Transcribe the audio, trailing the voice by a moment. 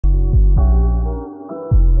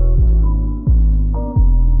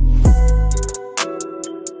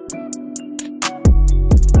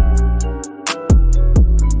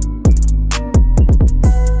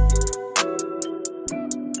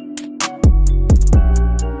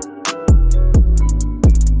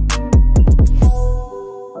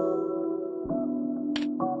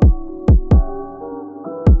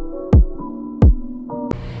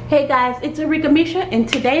Hey guys, it's Arickamisha, and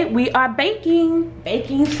today we are baking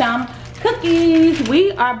some cookies.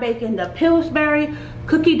 We are baking the Pillsbury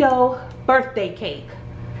cookie dough birthday cake.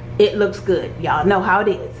 It looks good. Y'all know how it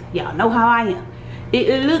is. Y'all know how I am.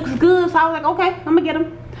 It looks good, so I was like, okay, I'm gonna get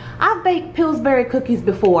them. I've baked Pillsbury cookies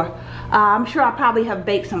before. I'm sure I probably have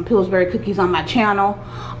baked some Pillsbury cookies on my channel,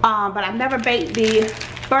 but I've never baked the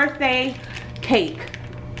birthday cake.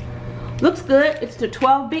 Looks good. It's the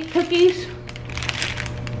 12-bit cookies.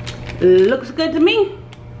 Looks good to me.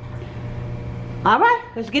 All right,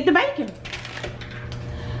 let's get to baking.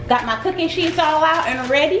 Got my cookie sheets all out and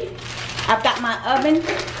ready. I've got my oven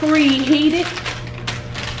preheated.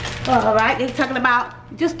 All right, they're talking about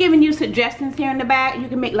just giving you suggestions here in the back. You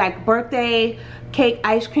can make like birthday cake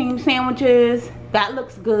ice cream sandwiches. That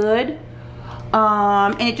looks good.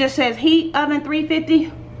 And it just says heat oven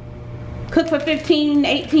 350. Cook for 15 to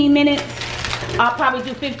 18 minutes. I'll probably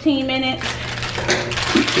do 15 minutes.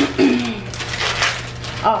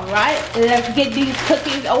 All right, let's get these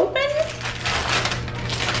cookies open.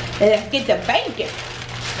 Let's get the bacon.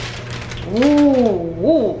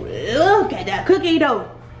 Ooh, look at that cookie dough.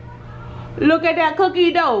 Look at that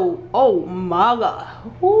cookie dough. Oh my God.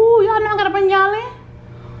 Ooh, y'all know I gotta bring y'all in.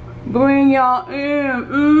 Bring y'all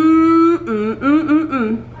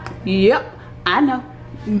in. Yep, I know.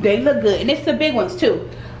 They look good, and it's the big ones too.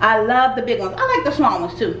 I love the big ones. I like the small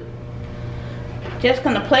ones too. Just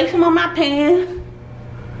gonna place them on my pan.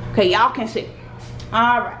 Okay, y'all can see.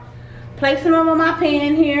 All right, placing them on my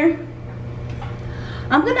pan here.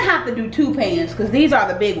 I'm gonna have to do 2 pans because these are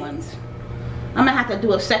the big ones. I'm gonna have to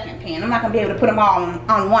do a second pan. I'm not gonna be able to put them all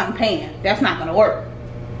on one pan. That's not gonna work.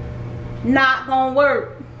 Not gonna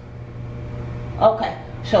work. Okay,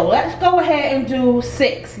 so let's go ahead and do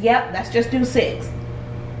 6. Yep, let's just do 6.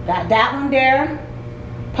 Got that one there.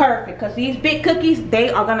 Perfect, because these big cookies, they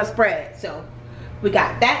are gonna spread. So we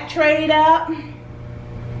got that trayed up.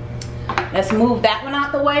 Let's move that one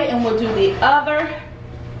out the way, and we'll do the other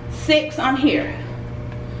 6 on here.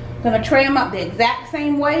 Gonna tray them up the exact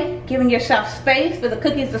same way, giving yourself space for the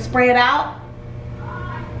cookies to spread out.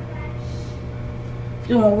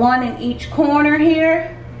 Doing 1 in each corner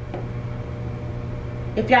here.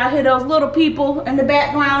 If y'all hear those little people in the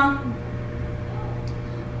background,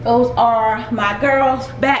 those are my girls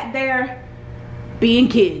back there being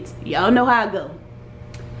kids. Y'all know how I go.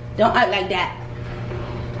 Don't act like that.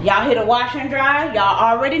 Y'all hear the wash and dry? Y'all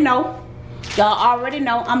already know. Y'all already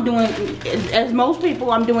know I'm doing, as most people,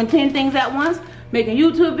 I'm doing 10 things at once. Making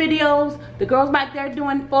YouTube videos. The girls back there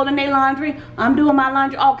doing, folding their laundry. I'm doing my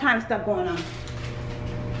laundry. All kind of stuff going on.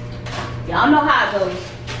 Y'all know how it goes.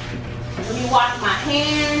 Let me wash my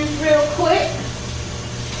hands real quick.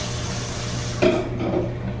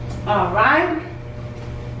 All right.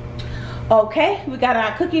 Okay, we got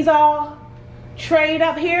our cookies all trayed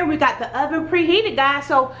up here. We got the oven preheated, guys.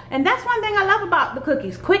 So, and that's one thing I love about the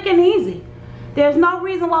cookies. Quick and easy. There's no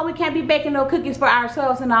reason why we can't be baking no cookies for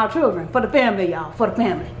ourselves and our children. For the family, y'all. For the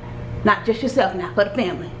family. Not just yourself now. For the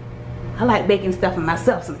family. I like baking stuff for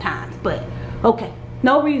myself sometimes. But, okay.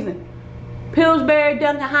 No reason. Pillsbury,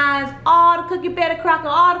 Duncan Hines, all the cookie Betty Crocker,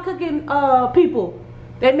 all the cooking people.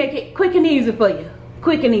 They make it quick and easy for you.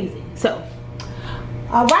 Quick and easy. So,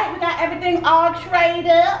 alright. We got everything all trayed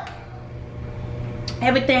up.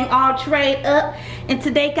 Everything all trayed up. And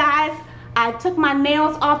today, guys, I took my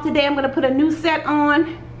nails off today. I'm going to put a new set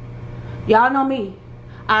on. Y'all know me.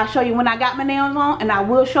 I'll show you when I got my nails on, and I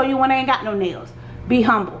will show you when I ain't got no nails. Be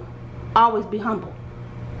humble. Always be humble.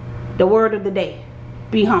 The word of the day.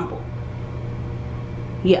 Be humble.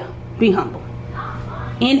 Yeah, be humble.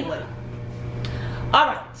 Anyway.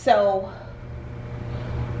 Alright, so,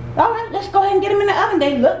 alright, let's go ahead and get them in the oven.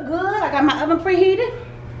 They look good. I got my oven preheated.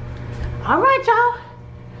 Alright, y'all.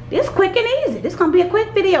 This quick and easy. This gonna be a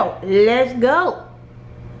quick video. Let's go.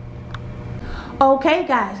 Okay,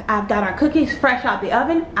 guys, I've got our cookies fresh out the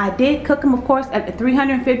oven. I did cook them, of course, at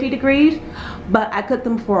 350 degrees, but I cooked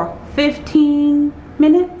them for 15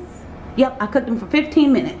 minutes. Yep, I cooked them for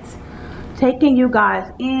 15 minutes. Taking you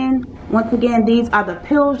guys in. Once again, these are the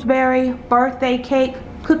Pillsbury birthday cake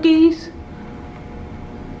cookies.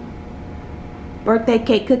 Birthday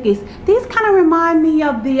cake cookies. These kind of remind me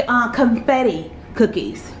of the confetti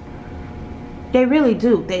cookies. They really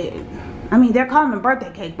do. I mean, they're calling them birthday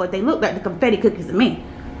cake, but they look like the confetti cookies to me.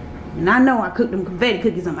 And I know I cooked them confetti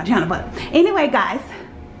cookies on my channel, but anyway, guys,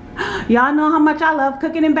 y'all know how much I love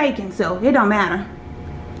cooking and baking, so it don't matter.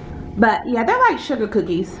 But yeah, they're like sugar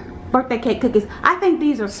cookies, birthday cake cookies. I think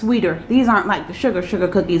these are sweeter. These aren't like the sugar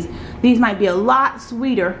cookies. These might be a lot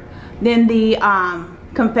sweeter than the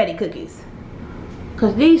confetti cookies,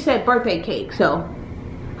 because these said birthday cake, so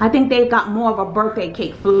I think they've got more of a birthday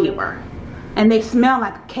cake flavor. And they smell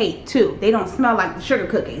like a cake too. They don't smell like the sugar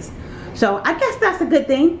cookies. So I guess that's a good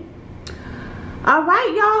thing.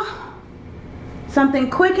 Alright, y'all. Something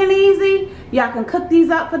quick and easy. Y'all can cook these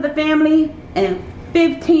up for the family in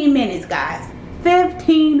 15 minutes, guys.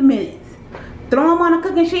 15 minutes. Throw them on a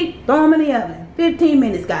cooking sheet. Throw them in the oven. 15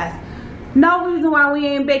 minutes, guys. No reason why we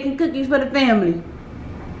ain't baking cookies for the family.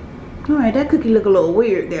 Alright, that cookie look a little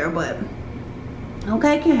weird there, but...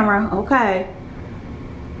 Okay, camera. Okay.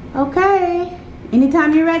 Okay.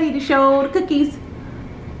 Anytime you're ready to show the cookies.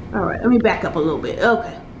 Alright, let me back up a little bit.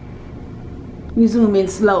 Okay. You zoom in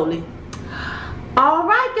slowly.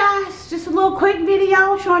 Alright, guys. Just a little quick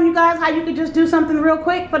video showing you guys how you can just do something real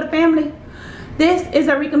quick for the family. This is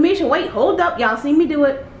Arickamisha. Wait, hold up. Y'all seen me do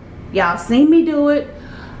it. Y'all seen me do it.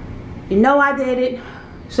 You know I did it.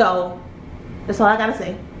 So, that's all I gotta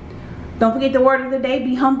say. Don't forget the word of the day.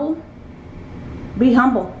 Be humble. Be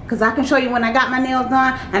humble. Because I can show you when I got my nails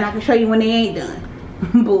done. And I can show you when they ain't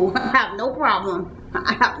done. Boo. I have no problem.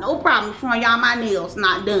 I have no problem showing y'all my nails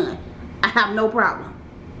not done. I have no problem.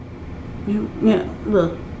 Yeah,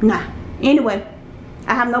 look. Nah. Anyway.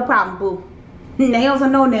 I have no problem, boo. Nails or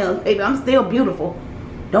no nails, baby. I'm still beautiful.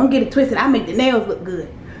 Don't get it twisted. I make the nails look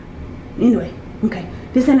good. Anyway. Okay.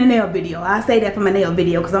 This ain't a nail video. I say that for my nail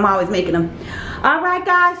video because I'm always making them. Alright,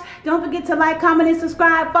 guys. Don't forget to like, comment, and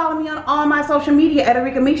subscribe. Follow me on all my social media at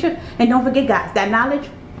Arickamisha. And don't forget, guys, that knowledge,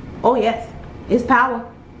 oh yes, it's power.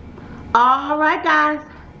 Alright, guys.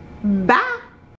 Bye.